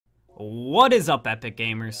What is up, Epic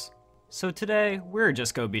Gamers? So today, we're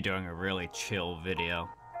just gonna be doing a really chill video.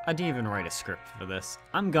 I didn't even write a script for this.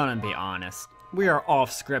 I'm gonna be honest. We are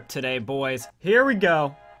off script today, boys. Here we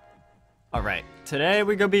go. Alright, today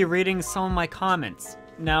we're gonna be reading some of my comments.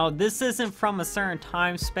 Now, this isn't from a certain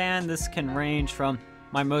time span. This can range from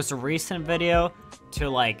my most recent video to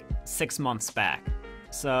like 6 months back.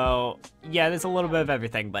 So, yeah, there's a little bit of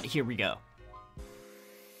everything, but here we go.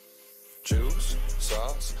 Juice,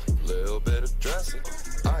 sauce, little bit of dressing,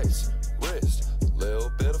 ice, wrist,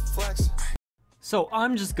 little bit of flexing. So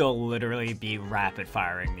I'm just gonna literally be rapid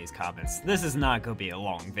firing these comments. This is not gonna be a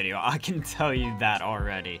long video, I can tell you that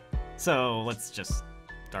already. So let's just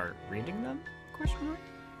start reading them? Question mark?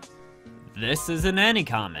 This isn't any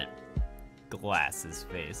comment. Glasses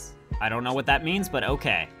face. I don't know what that means, but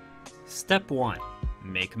okay. Step 1,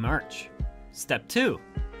 make merch. Step 2,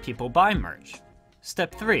 people buy merch.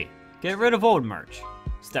 Step 3, get rid of old merch.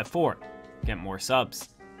 Step 4, get more subs.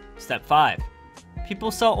 Step 5,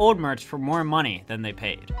 people sell old merch for more money than they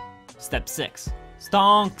paid. Step 6,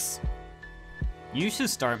 stonks. You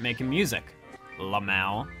should start making music,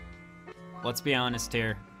 Lamau. Let's be honest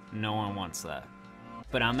here, no one wants that.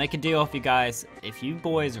 But I'll make a deal with you guys. If you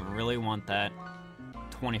boys really want that,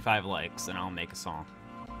 25 likes and I'll make a song.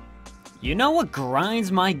 You know what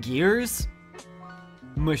grinds my gears?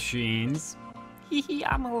 Machines. Hehe,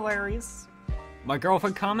 I'm hilarious. My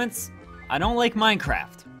girlfriend comments, I don't like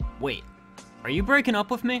Minecraft. Wait, are you breaking up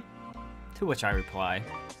with me? To which I reply,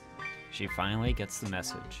 she finally gets the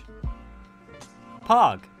message.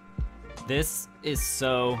 Pog. This is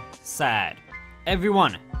so sad.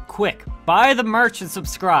 Everyone, quick, buy the merch and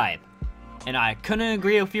subscribe. And I couldn't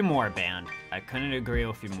agree with you more, band. I couldn't agree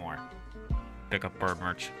with you more. Pick up our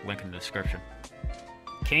merch, link in the description.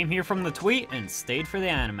 Came here from the tweet and stayed for the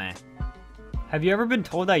anime. Have you ever been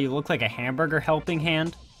told that you look like a hamburger helping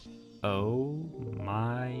hand? Oh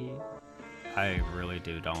my... I really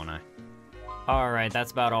do, don't I? Alright,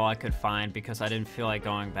 that's about all I could find because I didn't feel like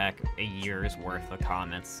going back a year's worth of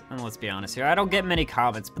comments. And let's be honest here, I don't get many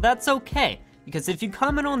comments, but that's okay. Because if you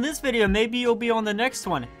comment on this video, maybe you'll be on the next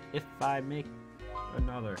one, if I make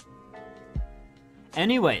another.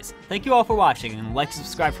 Anyways, thank you all for watching, and like and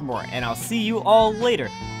subscribe for more, and I'll see you all later.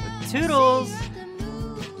 Toodles!